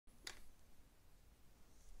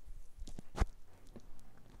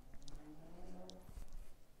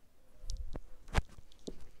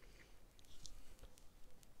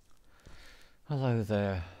Hello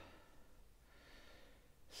there.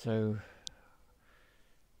 So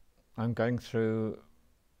I'm going through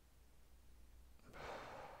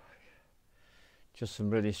just some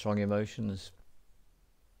really strong emotions,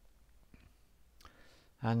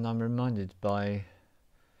 and I'm reminded by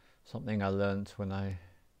something I learnt when I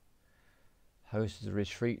hosted a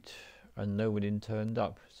retreat and nobody turned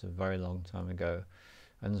up. It's a very long time ago,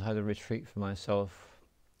 and I had a retreat for myself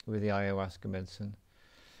with the ayahuasca medicine,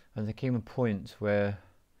 and there came a point where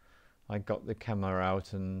I got the camera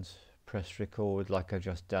out and pressed record like I've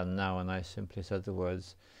just done now, and I simply said the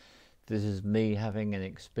words, "This is me having an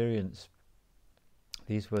experience."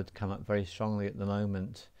 These words come up very strongly at the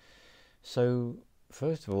moment. So,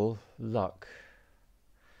 first of all, luck.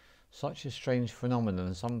 Such a strange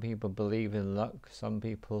phenomenon. Some people believe in luck, some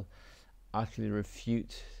people utterly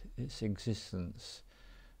refute its existence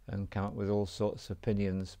and come up with all sorts of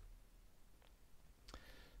opinions.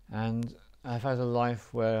 And I've had a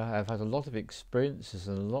life where I've had a lot of experiences,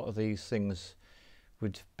 and a lot of these things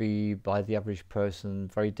would be, by the average person,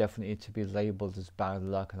 very definitely to be labelled as bad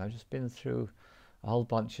luck. And I've just been through a whole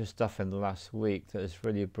bunch of stuff in the last week that has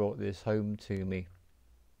really brought this home to me.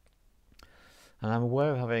 And I'm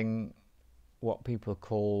aware of having what people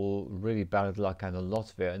call really bad luck, and a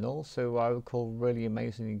lot of it, and also what I would call really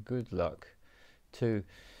amazingly good luck too.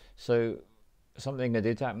 So something that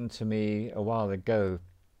did happen to me a while ago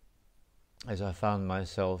is I found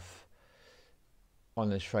myself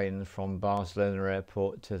on a train from Barcelona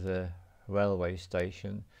airport to the railway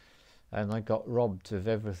station, and I got robbed of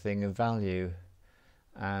everything of value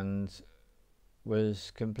and was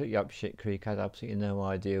completely up shit creek. I had absolutely no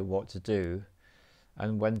idea what to do,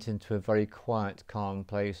 and went into a very quiet, calm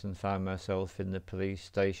place and found myself in the police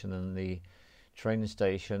station and the train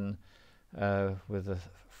station with a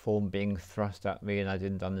form being thrust at me, and I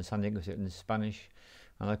didn't understand it because it was in Spanish,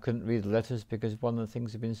 and I couldn't read the letters because one of the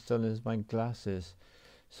things that had been stolen is my glasses.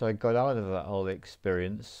 So I got out of that whole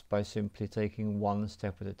experience by simply taking one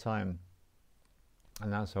step at a time,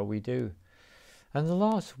 and that's what we do. And the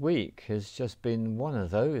last week has just been one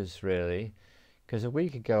of those, really, because a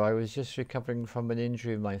week ago I was just recovering from an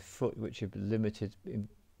injury in my foot which had limited in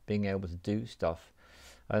being able to do stuff,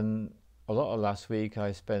 and a lot of last week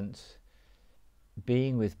I spent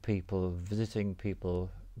being with people, visiting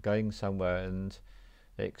people, going somewhere and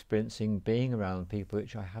experiencing being around people,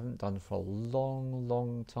 which I haven't done for a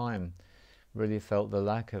long time. Really felt the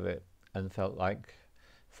lack of it and felt like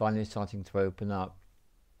finally starting to open up.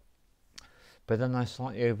 But then I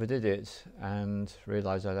slightly overdid it and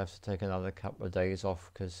realised I'd have to take another couple of days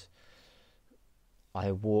off because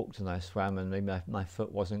I walked and I swam, and maybe my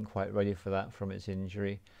foot wasn't quite ready for that from its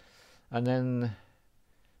injury. And then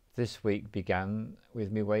this week began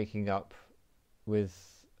with me waking up with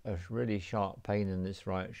a really sharp pain in this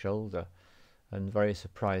right shoulder, and very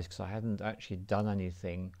surprised because I hadn't actually done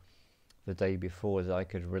anything the day before that I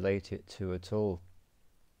could relate it to at all.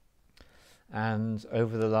 And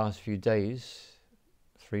over the last few days,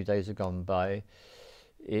 3 days have gone by,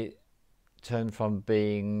 it turned from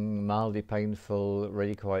being mildly painful,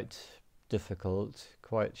 really quite difficult,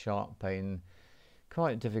 quite sharp pain,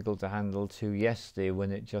 quite difficult to handle, to yesterday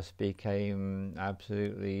when it just became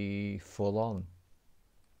absolutely full on.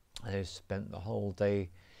 I spent the whole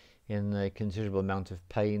day in a considerable amount of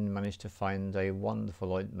pain, managed to find a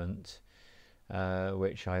wonderful ointment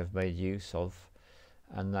which I have made use of,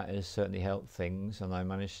 and that has certainly helped things. And I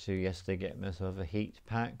managed to yesterday get myself a heat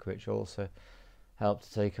pack, which also helped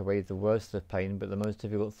to take away the worst of the pain. But the most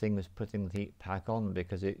difficult thing was putting the heat pack on,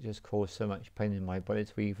 because it just caused so much pain in my body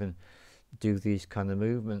to even do these kind of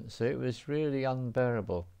movements. So it was really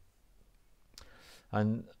unbearable.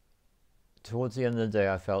 And towards the end of the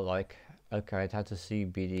day I felt like, okay, I'd had a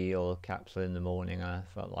CBD oil capsule in the morning, and I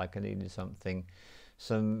felt like I needed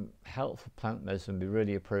some helpful plant medicine would be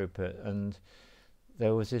really appropriate. And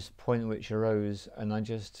there was this point which arose, and I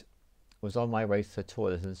just was on my way to the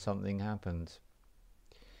toilet and something happened.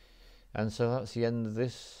 And so that's the end of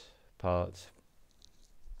this part.